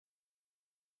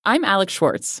I'm Alex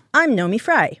Schwartz. I'm Nomi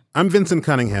Fry. I'm Vincent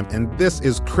Cunningham, and this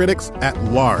is Critics at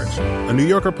Large, a New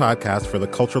Yorker podcast for the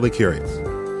culturally curious.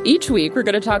 Each week, we're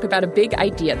going to talk about a big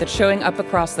idea that's showing up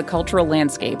across the cultural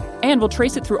landscape, and we'll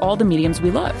trace it through all the mediums we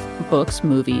love. Books,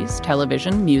 movies,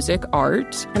 television, music,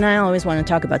 art. And I always want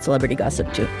to talk about celebrity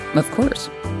gossip, too. Of course.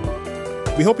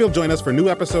 We hope you'll join us for new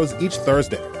episodes each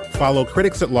Thursday. Follow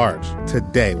Critics at Large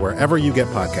today, wherever you get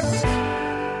podcasts.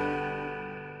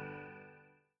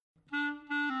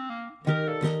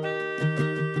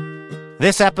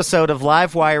 This episode of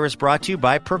Livewire is brought to you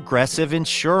by Progressive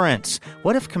Insurance.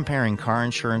 What if comparing car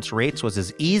insurance rates was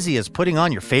as easy as putting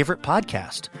on your favorite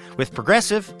podcast? With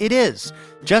Progressive, it is.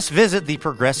 Just visit the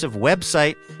Progressive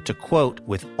website to quote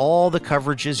with all the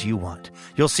coverages you want.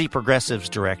 You'll see Progressive's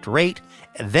direct rate,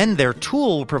 and then their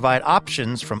tool will provide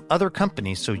options from other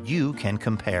companies so you can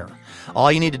compare.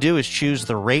 All you need to do is choose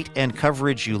the rate and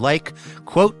coverage you like.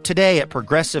 Quote today at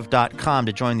Progressive.com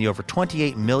to join the over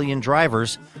 28 million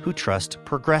drivers who trust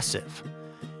Progressive.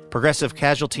 Progressive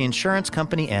Casualty Insurance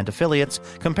Company and affiliates.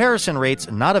 Comparison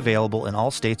rates not available in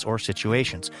all states or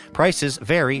situations. Prices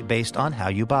vary based on how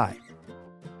you buy.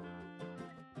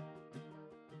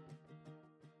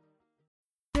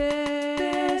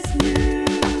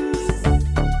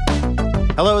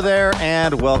 Hello there,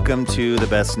 and welcome to the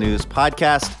Best News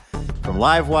Podcast from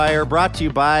Livewire, brought to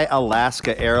you by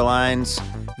Alaska Airlines.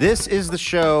 This is the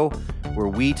show where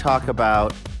we talk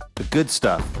about the good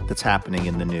stuff that's happening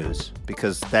in the news,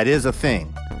 because that is a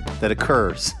thing that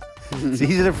occurs. It's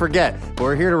easy to forget, but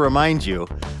we're here to remind you.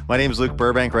 My name is Luke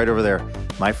Burbank, right over there.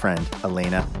 My friend,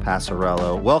 Elena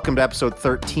Passarello. Welcome to episode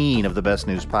 13 of the Best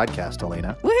News Podcast,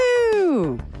 Elena.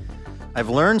 Woo! I've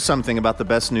learned something about the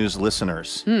Best News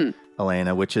listeners,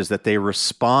 Elena, which is that they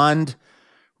respond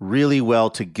really well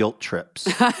to guilt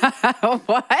trips.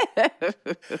 What?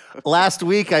 Last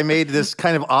week, I made this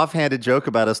kind of offhanded joke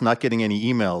about us not getting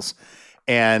any emails,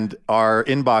 and our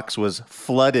inbox was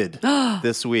flooded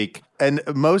this week. And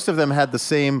most of them had the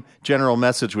same general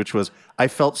message, which was, I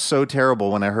felt so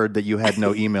terrible when I heard that you had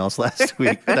no emails last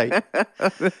week.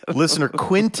 Listener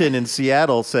Quinton in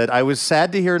Seattle said, I was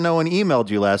sad to hear no one emailed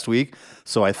you last week,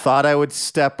 so I thought I would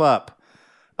step up.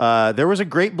 There was a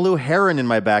great blue heron in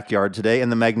my backyard today,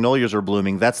 and the magnolias are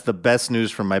blooming. That's the best news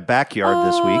from my backyard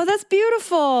this week. Oh, that's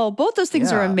beautiful. Both those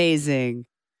things are Yeah. amazing.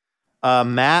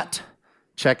 Matt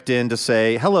checked in to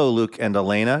say, hello, Luke and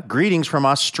Elena. Greetings from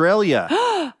Australia.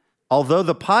 Although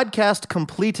the podcast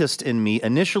completist in me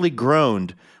initially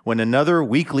groaned when another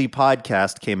weekly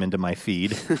podcast came into my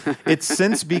feed, it's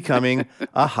since becoming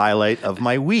a highlight of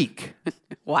my week.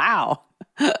 Wow.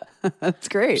 That's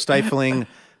great. Stifling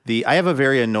I have a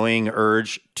very annoying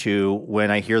urge to,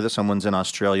 when I hear that someone's in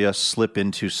Australia, slip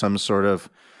into some sort of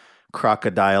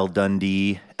Crocodile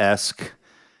Dundee-esque,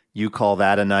 you call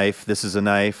that a knife, this is a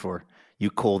knife, or you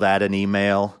call that an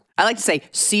email. I like to say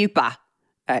super.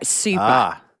 Super.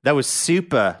 Ah, that was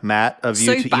super, Matt, of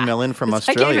you to Super. email in from I can't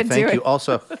Australia. even do Thank it. you.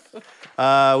 Also,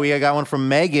 we got one from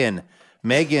Megan.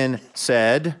 Megan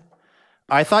said,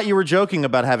 I thought you were joking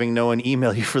about having no one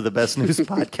email you for the Best News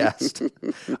Podcast.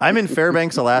 I'm in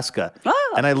Fairbanks, Alaska,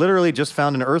 and I literally just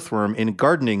found an earthworm in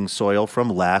gardening soil from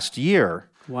last year.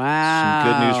 Wow.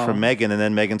 Some good news from Megan, and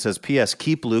then Megan says, P.S.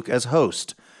 Keep Luke as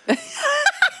host. Does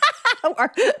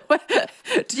Have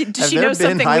she there know been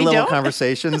something we high-level don't?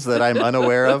 conversations that I'm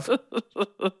unaware of?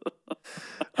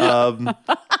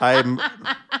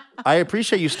 I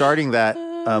appreciate you starting that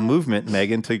movement,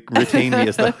 Megan, to retain me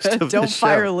as the host of the show. Don't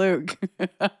fire Luke.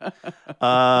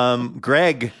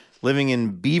 Greg, living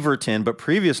in Beaverton, but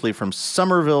previously from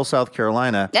Summerville, South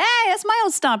Carolina. Hey, that's my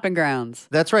old stomping grounds.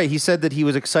 That's right. He said that he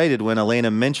was excited when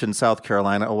Elena mentioned South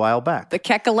Carolina a while back. The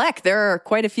Kekalek. There are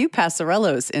quite a few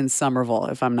Passarellos in Somerville,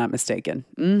 if I'm not mistaken.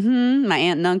 My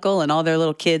aunt and uncle and all their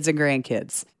little kids and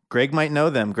grandkids. Greg might know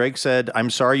them. Greg said, I'm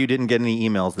sorry you didn't get any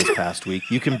emails this past week.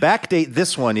 You can backdate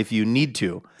this one if you need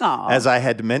to, as I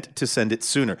had meant to send it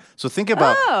sooner. So think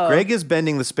about, Greg is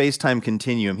bending the space-time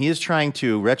continuum. He is trying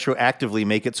to retroactively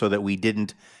make it so that we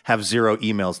didn't have 0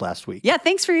 emails last week. Yeah,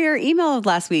 thanks for your email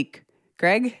last week,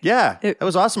 Greg. Yeah, that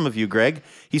was awesome of you, Greg.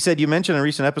 He said, you mentioned in a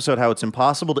recent episode how it's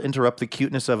impossible to interrupt the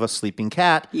cuteness of a sleeping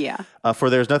cat. Yeah. For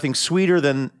there's nothing sweeter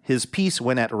than his peace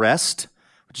when at rest,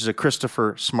 which is a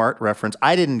Christopher Smart reference.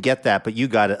 I didn't get that, but you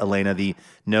got it, Elena, the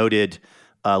noted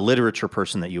literature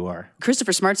person that you are.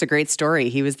 Christopher Smart's a great story.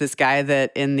 He was this guy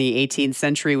that in the 18th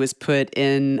century was put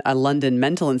in a London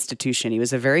mental institution. He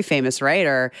was a very famous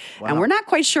writer, and we're not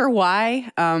quite sure why,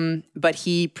 but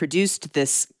he produced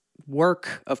this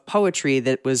work of poetry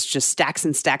that was just stacks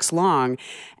and stacks long,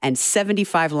 and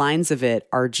 75 lines of it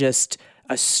are just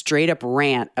a straight up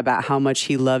rant about how much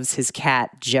he loves his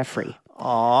cat, Jeffrey.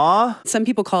 Aw. Some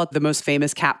people call it the most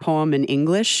famous cat poem in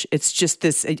English. It's just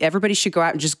this, everybody should go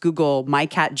out and just Google My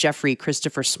Cat Jeffrey,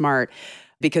 Christopher Smart,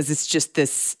 because it's just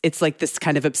this, it's like this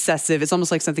kind of obsessive, it's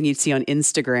almost like something you'd see on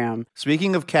Instagram.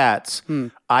 Speaking of cats,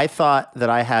 I thought that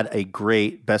I had a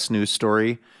great best news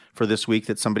story for this week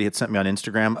that somebody had sent me on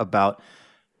Instagram about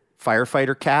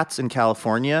firefighter cats in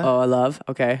California. Oh, I love.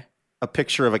 Okay. A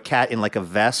picture of a cat in like a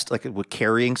vest, like with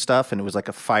carrying stuff, and it was like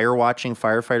a fire-watching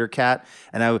firefighter cat.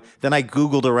 And then I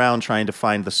Googled around trying to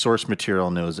find the source material,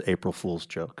 and it was April Fool's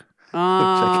joke. Oh.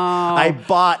 I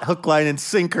bought hook, line, and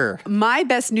sinker. My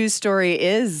best news story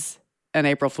is an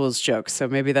April Fool's joke, so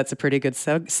maybe that's a pretty good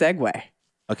segue.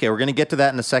 Okay, we're going to get to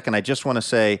that in a second. I just want to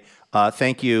say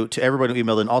thank you to everybody who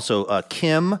emailed in. Also,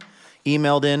 Kim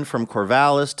emailed in from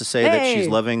Corvallis to say that she's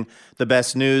loving the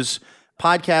Best News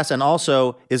podcast and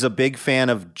also is a big fan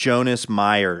of Jonas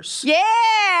Myers.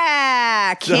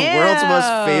 Yeah, Kim. The world's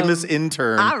most famous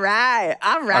intern. All right.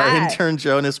 Our intern,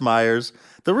 Jonas Myers.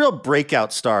 The real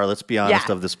breakout star, let's be honest,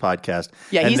 of this podcast.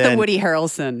 Yeah, he's the Woody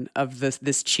Harrelson of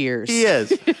this Cheers. He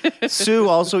is. Sue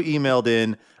also emailed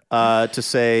in to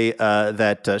say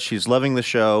that she's loving the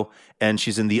show and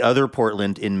she's in the other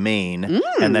Portland in Maine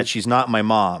and that she's not my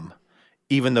mom,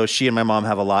 even though she and my mom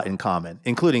have a lot in common,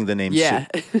 including the name Sue.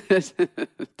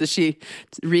 Does she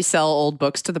resell old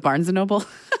books to the Barnes & Noble?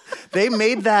 They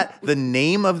made that the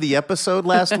name of the episode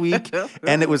last week,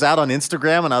 and it was out on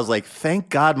Instagram, and I was like, thank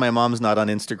God my mom's not on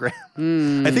Instagram.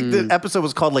 I think the episode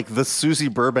was called like the Susie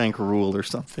Burbank Rule or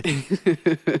something.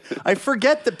 I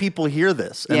forget that people hear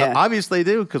this, and obviously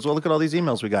they do, because well, look at all these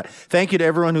emails we got. Thank you to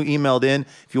everyone who emailed in.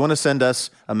 If you want to send us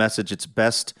a message, it's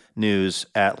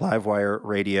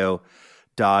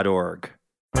bestnews@livewireradio.org.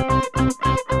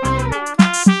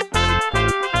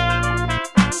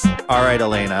 All right,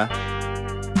 Elena,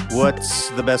 what's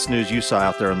the best news you saw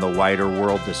out there in the wider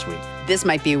world this week? This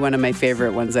might be one of my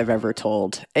favorite ones I've ever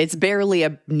told. It's barely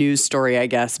a news story, I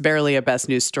guess, barely a best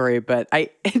news story, but I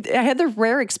had the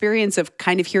rare experience of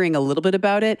kind of hearing a little bit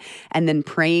about it and then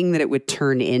praying that it would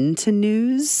turn into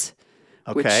news.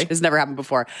 Which has never happened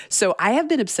before. So I have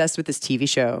been obsessed with this TV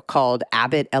show called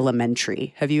Abbott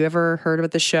Elementary. Have you ever heard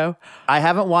about this show? I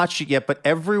haven't watched it yet, but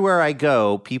everywhere I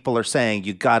go, people are saying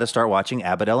you got to start watching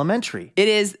Abbott Elementary. It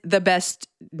is the best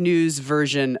news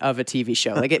version of a TV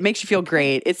show. Like it makes you feel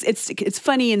great. It's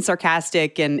funny and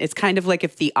sarcastic, and it's kind of like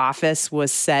if The Office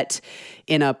was set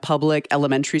in a public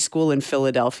elementary school in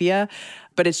Philadelphia.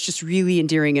 But it's just really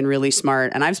endearing and really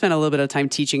smart. And I've spent a little bit of time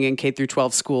teaching in K through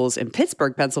 12 schools in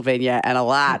Pittsburgh, Pennsylvania, and a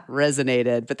lot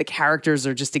resonated. But the characters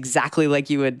are just exactly like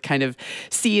you would kind of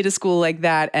see at a school like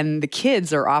that. And the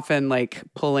kids are often like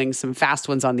pulling some fast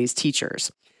ones on these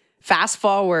teachers. Fast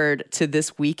forward to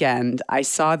this weekend, I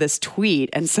saw this tweet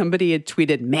and somebody had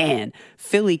tweeted, man,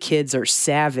 Philly kids are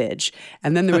savage.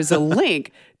 And then there was a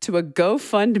link to a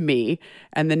GoFundMe,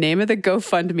 and the name of the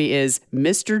GoFundMe is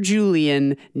Mr.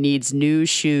 Julian Needs New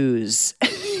Shoes.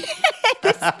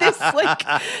 This like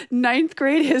ninth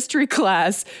grade history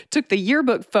class took the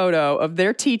yearbook photo of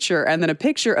their teacher and then a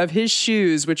picture of his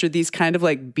shoes, which are these kind of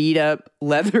like beat up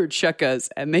leather chukkas.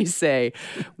 And they say,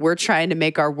 we're trying to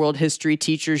make our world history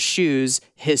teacher's shoes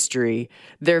history.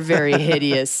 They're very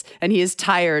hideous. And he is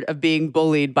tired of being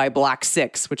bullied by Block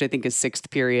 6, which I think is 6th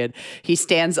period. He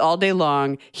stands all day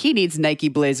long. He needs Nike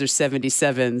Blazer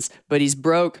 77s, but he's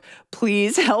broke.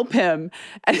 Please help him.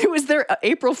 And it was their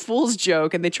April Fool's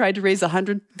joke. And they tried to raise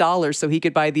 $100 so he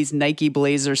could buy these Nike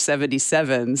Blazer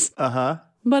 77s. Uh-huh.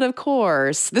 But of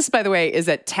course, this, by the way, is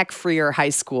at Tech Freer High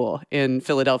School in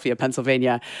Philadelphia,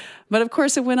 Pennsylvania. But of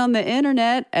course, it went on the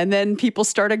internet, and then people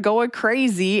started going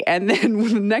crazy. And then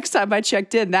the next time I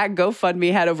checked in, that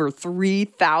GoFundMe had over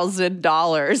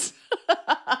 $3,000.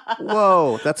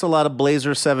 Whoa, that's a lot of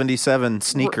Blazer 77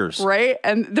 sneakers. Right?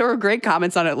 And there were great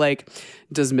comments on it like,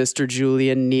 does Mr.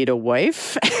 Julian need a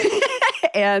wife?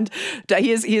 And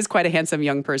he is quite a handsome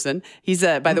young person. He's,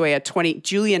 by the way,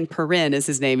 Julian Perrin is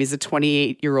his name. He's a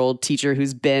 28-year-old teacher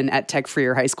who's been at Tech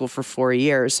Freer High School for 4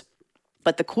 years.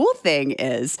 But the cool thing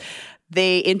is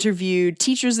they interviewed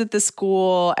teachers at the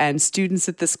school and students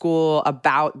at the school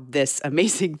about this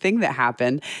amazing thing that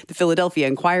happened. The Philadelphia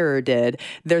Inquirer did.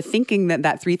 They're thinking that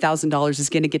 $3,000 is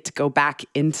going to get to go back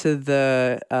into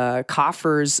the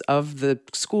coffers of the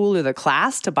school or the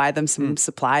class to buy them some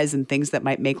supplies and things that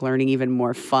might make learning even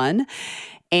more fun.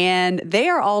 And they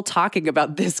are all talking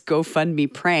about this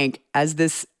GoFundMe prank as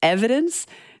this evidence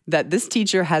that this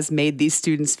teacher has made these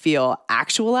students feel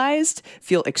actualized,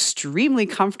 feel extremely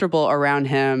comfortable around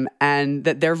him, and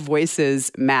that their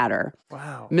voices matter.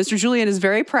 Wow. Mr. Julian is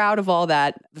very proud of all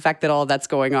that, the fact that all that's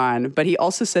going on, but he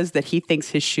also says that he thinks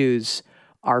his shoes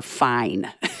are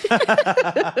fine.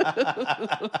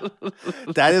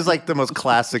 That is like the most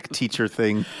classic teacher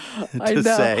thing to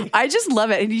say. I just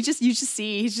love it. And you just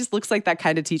see, he just looks like that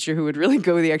kind of teacher who would really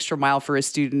go the extra mile for his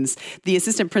students. The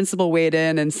assistant principal weighed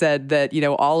in and said that,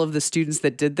 all of the students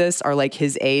that did this are like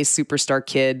his A superstar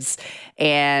kids.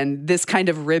 And this kind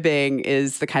of ribbing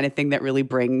is the kind of thing that really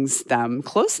brings them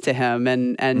close to him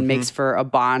and makes for a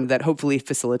bond that hopefully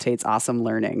facilitates awesome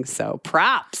learning. So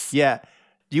props. Yeah.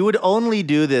 You would only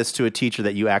do this to a teacher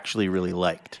that you actually really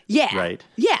liked. Yeah. Right?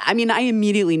 Yeah. I mean, I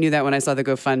immediately knew that when I saw the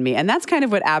GoFundMe. And that's kind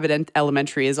of what Abbott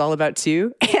Elementary is all about,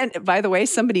 too. And by the way,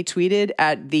 somebody tweeted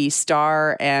at the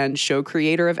star and show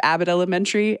creator of Abbott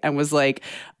Elementary and was like,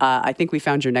 I think we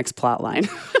found your next plot line.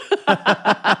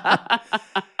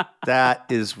 That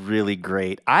is really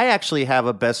great. I actually have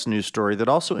a best news story that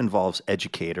also involves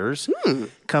educators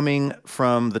coming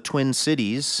from the Twin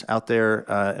Cities out there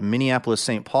in Minneapolis,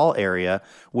 St. Paul area,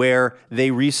 where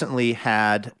they recently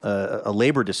had a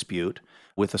labor dispute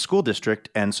with a school district,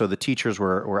 and so the teachers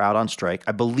were out on strike.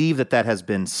 I believe that has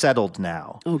been settled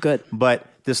now. Oh, good. But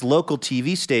this local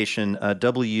TV station,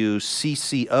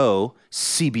 WCCO,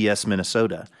 CBS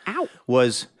Minnesota,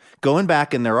 was going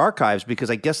back in their archives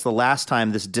because I guess the last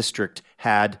time this district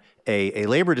had a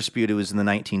labor dispute, it was in the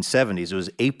 1970s. It was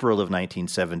April of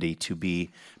 1970 to be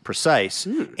precise.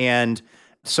 And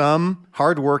some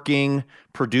hardworking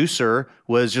producer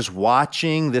was just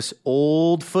watching this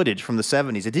old footage from the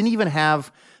 70s. It didn't even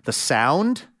have the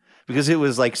sound because it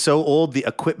was like so old. The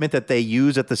equipment that they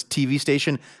use at this TV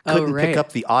station couldn't pick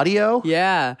up the audio.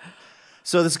 Yeah.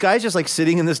 So this guy's just like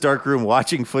sitting in this dark room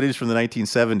watching footage from the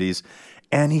 1970s.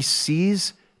 And he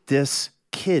sees this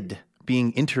kid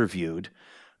being interviewed,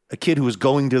 a kid who was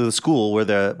going to the school where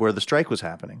the strike was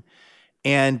happening.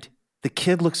 And the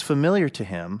kid looks familiar to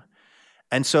him.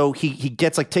 And so he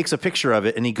takes a picture of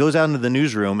it and he goes out into the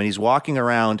newsroom and he's walking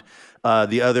around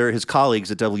his colleagues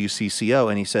at WCCO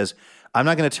and he says, I'm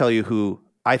not going to tell you who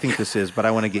I think this is, but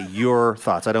I want to get your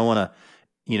thoughts. I don't want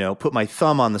to, put my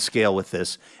thumb on the scale with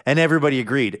this. And everybody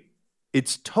agreed.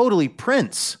 It's totally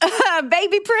Prince.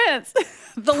 Baby Prince.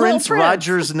 The Prince little Prince.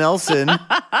 Rogers Nelson.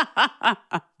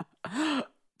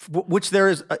 Which there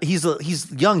is,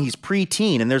 he's young, he's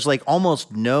preteen, and there's like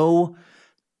almost no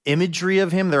imagery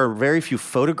of him. There are very few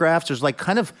photographs. There's like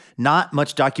kind of not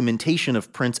much documentation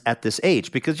of Prince at this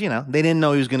age because, they didn't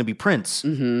know he was going to be Prince.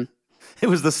 Mm-hmm. It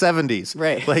was the 70s.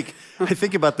 Right. Like, I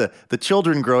think about the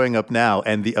children growing up now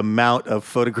and the amount of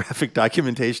photographic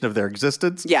documentation of their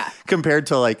existence. Yeah. Compared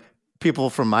to like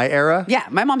people from my era. Yeah.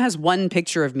 My mom has one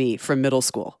picture of me from middle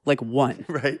school. Like one.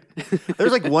 Right.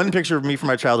 There's like one picture of me from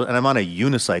my childhood and I'm on a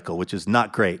unicycle, which is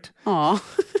not great. Aw.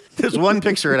 There's one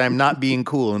picture and I'm not being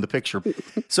cool in the picture.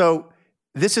 So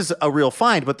this is a real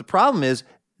find, but the problem is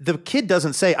the kid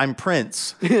doesn't say I'm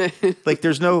Prince. Like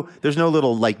there's no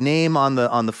little like name on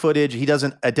the footage. He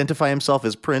doesn't identify himself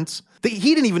as Prince. He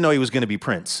didn't even know he was going to be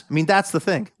Prince. I mean, that's the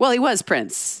thing. Well, he was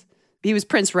Prince. He was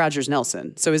Prince Rogers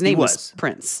Nelson. So his name was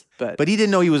Prince. But he didn't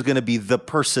know he was going to be the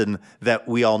person that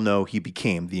we all know he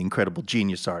became, the incredible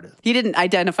genius artist. He didn't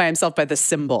identify himself by the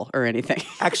symbol or anything.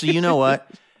 Actually, you know what?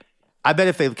 I bet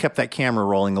if they kept that camera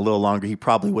rolling a little longer, he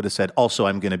probably would have said, also,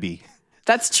 I'm going to be.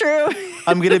 That's true.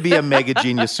 I'm going to be a mega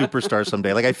genius superstar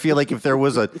someday. Like, I feel like if there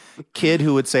was a kid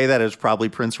who would say that, it was probably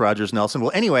Prince Rogers Nelson.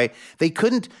 Well, anyway, they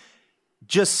couldn't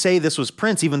just say this was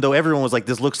Prince, even though everyone was like,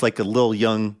 this looks like a little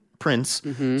young Prince.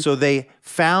 Mm-hmm. So they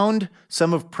found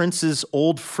some of Prince's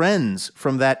old friends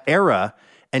from that era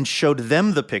and showed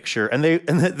them the picture. And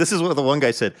this is what the one guy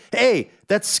said, hey,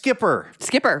 that's Skipper.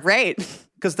 Skipper, right.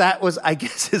 Because that was, I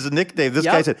guess, his nickname. This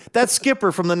guy said, that's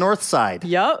Skipper from the North Side.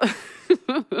 Yep.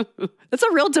 That's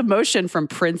a real demotion from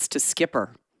Prince to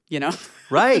Skipper,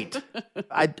 Right.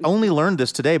 I only learned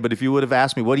this today, but if you would have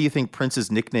asked me, what do you think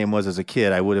Prince's nickname was as a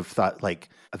kid, I would have thought like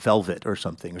Velvet or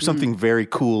something very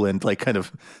cool and like kind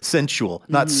of sensual,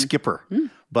 not Skipper.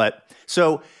 But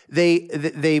so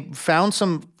they found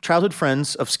some childhood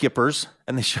friends of Skipper's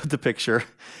and they showed the picture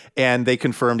and they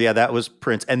confirmed, yeah, that was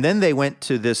Prince. And then they went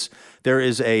to this, there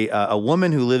is a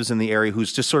woman who lives in the area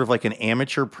who's just sort of like an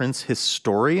amateur Prince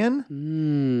historian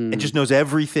and just knows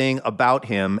everything about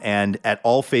him and at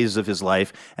all phases of his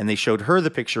life. And they showed her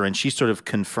the picture and she sort of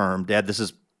confirmed, Dad, this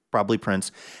is probably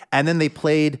Prince. And then they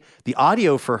played the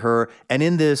audio for her. And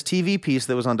in this TV piece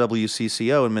that was on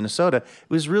WCCO in Minnesota, it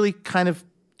was really kind of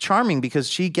charming because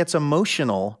she gets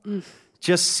emotional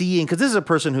just seeing, because this is a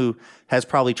person who has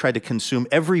probably tried to consume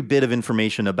every bit of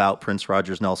information about Prince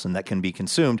Rogers Nelson that can be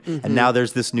consumed. Mm-hmm. And now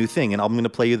there's this new thing. And I'm going to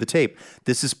play you the tape.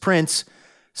 This is Prince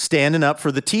standing up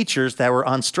for the teachers that were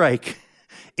on strike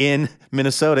in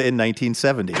Minnesota in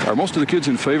 1970. Are most of the kids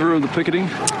in favor of the picketing?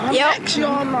 Yep.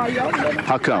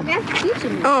 How come?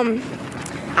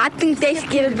 I think they should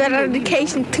get a better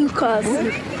education too,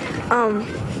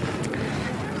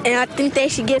 and I think they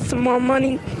should get some more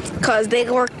money because they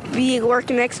be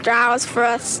working extra hours for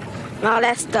us and all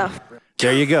that stuff.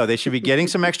 There you go. They should be getting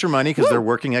some extra money because they're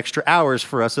working extra hours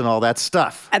for us and all that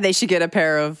stuff. And they should get a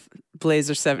pair of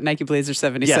Nike Blazer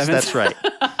 77s. Yes, that's right.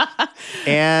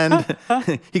 And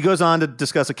he goes on to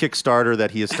discuss a Kickstarter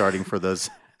that he is starting for those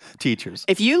teachers.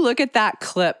 If you look at that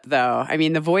clip, though, I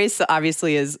mean, the voice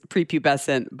obviously is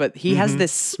prepubescent, but he has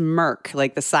this smirk,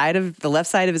 like the left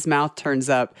side of his mouth turns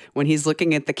up when he's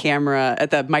looking at the camera,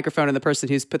 at the microphone, and the person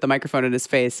who's put the microphone in his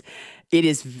face. It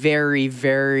is very,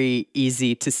 very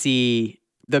easy to see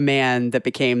the man that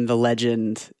became the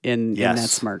legend in that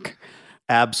smirk.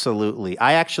 Absolutely.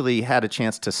 I actually had a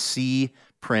chance to see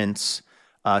Prince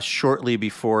shortly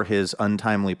before his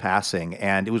untimely passing.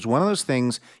 And it was one of those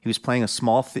things, he was playing a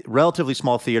relatively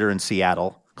small theater in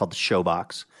Seattle called the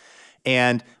Showbox.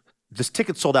 And this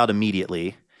ticket sold out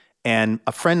immediately. And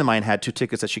a friend of mine had 2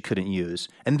 tickets that she couldn't use.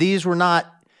 And these were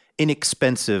not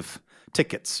inexpensive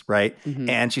tickets, right? Mm-hmm.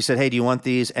 And she said, hey, do you want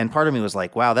these? And part of me was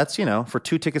like, wow, that's, for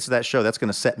 2 tickets to that show, that's going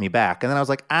to set me back. And then I was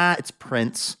like, it's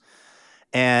Prince.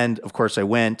 And of course I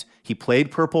went. He played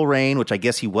Purple Rain, which I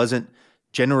guess he wasn't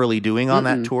generally doing on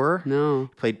that tour. No.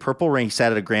 He played Purple Rain. He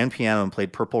sat at a grand piano and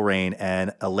played Purple Rain.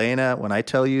 And Elena, when I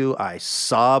tell you, I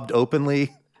sobbed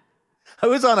openly. I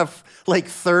was on a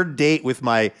third date with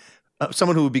my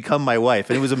someone who would become my wife,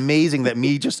 and it was amazing that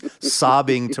me just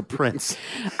sobbing to Prince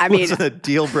wasn't a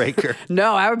deal breaker.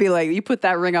 No, I would be like, you put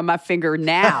that ring on my finger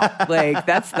now. Like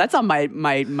that's on my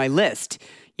list.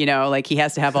 He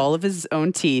has to have all of his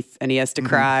own teeth, and he has to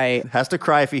cry. Has to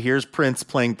cry if he hears Prince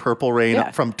playing Purple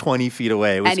Rain from 20 feet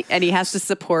away. And he has to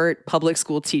support public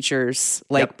school teachers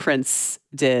like Prince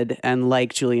did and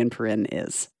like Julian Perrin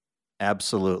is.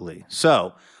 Absolutely.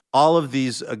 So all of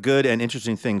these good and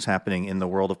interesting things happening in the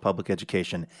world of public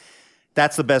education.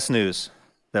 That's the best news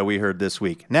that we heard this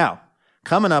week. Now,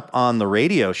 coming up on the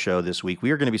radio show this week,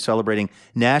 we are going to be celebrating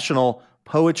National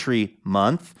Poetry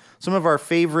Month. Some of our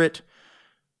favorite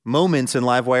moments in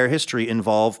Livewire history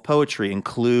involve poetry,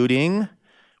 including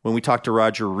when we talked to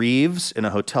Roger Reeves in a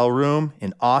hotel room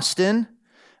in Austin.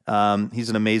 He's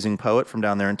an amazing poet from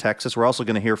down there in Texas. We're also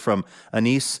going to hear from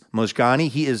Anis Mojgani.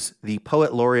 He is the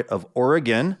Poet Laureate of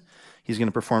Oregon. He's going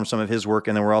to perform some of his work,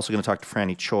 and then we're also going to talk to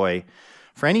Franny Choi.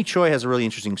 Franny Choi has a really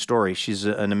interesting story. She's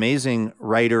an amazing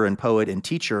writer and poet and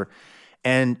teacher,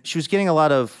 and she was getting a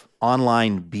lot of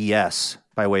online BS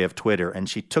by way of Twitter, and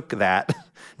she took that,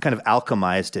 kind of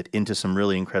alchemized it into some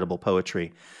really incredible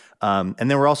poetry. And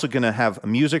then we're also going to have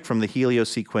music from the Helio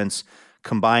sequence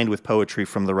combined with poetry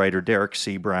from the writer Derek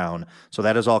C. Brown. So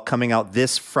that is all coming out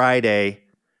this Friday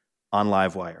on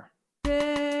Livewire.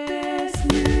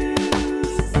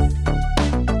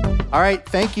 All right,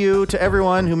 thank you to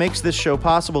everyone who makes this show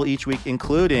possible each week,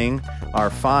 including our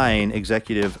fine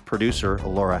executive producer,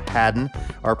 Laura Haddon.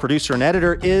 Our producer and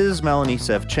editor is Melanie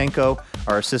Sevchenko.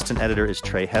 Our assistant editor is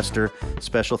Trey Hester.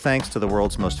 Special thanks to the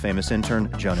world's most famous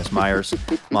intern, Jonas Myers.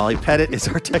 Molly Pettit is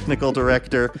our technical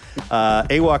director.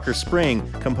 A. Walker Spring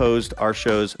composed our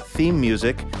show's theme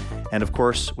music. And of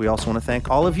course, we also want to thank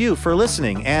all of you for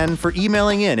listening and for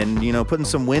emailing in and, putting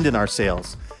some wind in our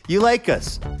sails. You like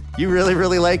us. You really,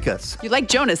 really like us. You like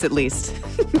Jonas, at least.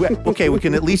 Okay, we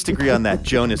can at least agree on that.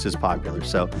 Jonas is popular.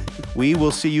 So we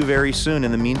will see you very soon.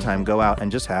 In the meantime, go out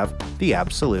and just have the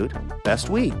absolute best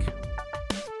week.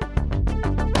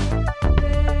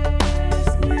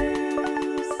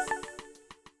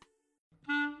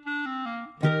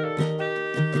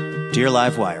 Dear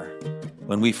Livewire,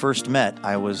 when we first met,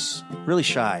 I was really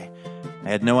shy. I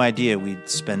had no idea we'd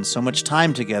spend so much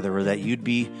time together or that you'd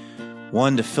be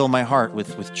one to fill my heart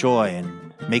with joy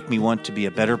and make me want to be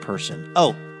a better person.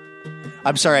 Oh,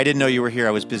 I'm sorry, I didn't know you were here.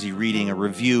 I was busy reading a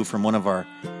review from one of our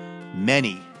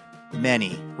many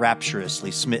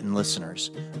rapturously smitten listeners.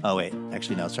 Oh, wait,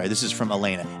 actually, no, sorry. This is from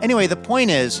Elena. Anyway, the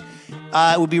point is,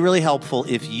 it would be really helpful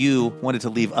if you wanted to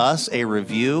leave us a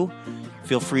review.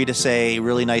 Feel free to say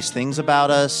really nice things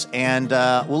about us, and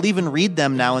we'll even read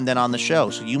them now and then on the show.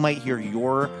 So you might hear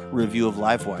your review of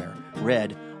Livewire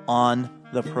read on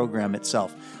the program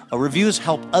itself. Reviews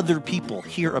help other people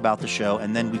hear about the show,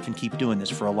 and then we can keep doing this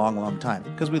for a long, long time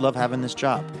because we love having this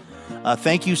job.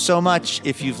 Thank you so much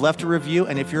if you've left a review,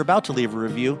 and if you're about to leave a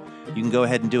review, you can go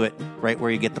ahead and do it right where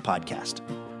you get the podcast.